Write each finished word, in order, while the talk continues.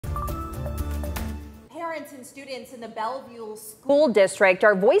Parents and students in the Bellevue School District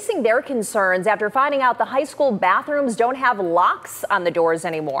are voicing their concerns after finding out the high school bathrooms don't have locks on the doors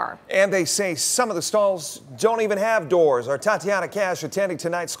anymore. And they say some of the stalls don't even have doors. Our Tatiana Cash attending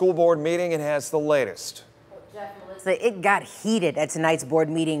tonight's school board meeting and has the latest. It got heated at tonight's board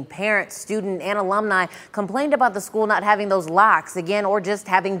meeting. Parents, student, and alumni complained about the school not having those locks again or just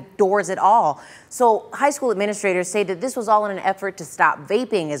having doors at all. So high school administrators say that this was all in an effort to stop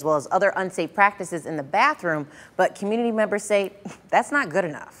vaping as well as other unsafe practices in the bathroom. But community members say that's not good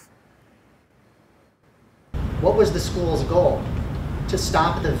enough. What was the school's goal? To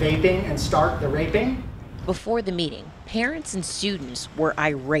stop the vaping and start the raping? Before the meeting, parents and students were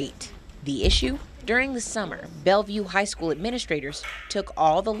irate. The issue? During the summer, Bellevue High School administrators took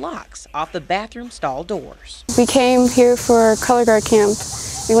all the locks off the bathroom stall doors. We came here for color guard camp.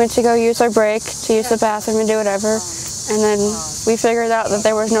 We went to go use our break to use the bathroom and do whatever. And then we figured out that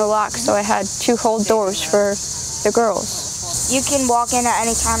there was no lock, so I had to hold doors for the girls. You can walk in at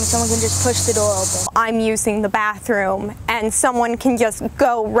any time and someone can just push the door open. I'm using the bathroom and someone can just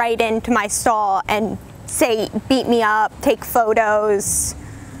go right into my stall and say, beat me up, take photos.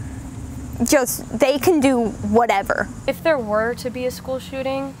 They can do whatever. If there were to be a school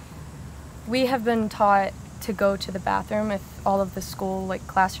shooting, we have been taught to go to the bathroom if all of the school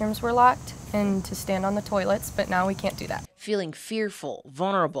classrooms were locked and to stand on the toilets, but now we can't do that. Feeling fearful,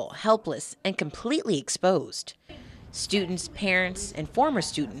 vulnerable, helpless, and completely exposed. Students, parents, and former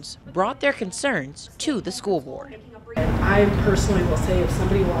students brought their concerns to the school board. I personally will say if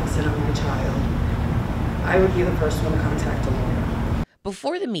somebody walks in on my child, I would be the first one to contact a lawyer.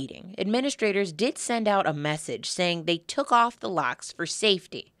 Before the meeting, administrators did send out a message saying they took off the locks for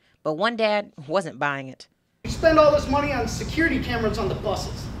safety, but one dad wasn't buying it. You spend all this money on security cameras on the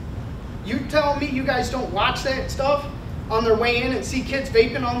buses. You tell me you guys don't watch that stuff on their way in and see kids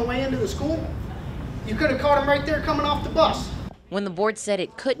vaping on the way into the school? You could have caught them right there coming off the bus. When the board said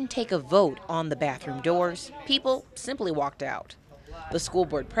it couldn't take a vote on the bathroom doors, people simply walked out. The school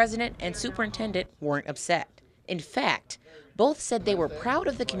board president and superintendent weren't upset. In fact, both said they were proud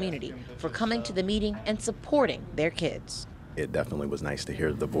of the community for coming to the meeting and supporting their kids. It definitely was nice to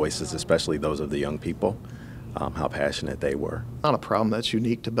hear the voices, especially those of the young people, how passionate they were. Not a problem that's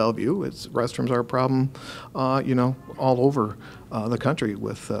unique to Bellevue. Restrooms are a problem, all over the country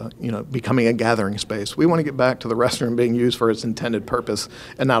with, becoming a gathering space. We want to get back to the restroom being used for its intended purpose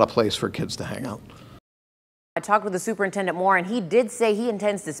and not a place for kids to hang out. I talked with the superintendent more, and he did say he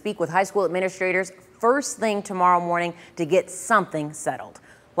intends to speak with high school administrators first thing tomorrow morning to get something settled.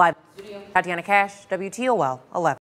 Live in the studio, Tatiana Cash, WTOL 11.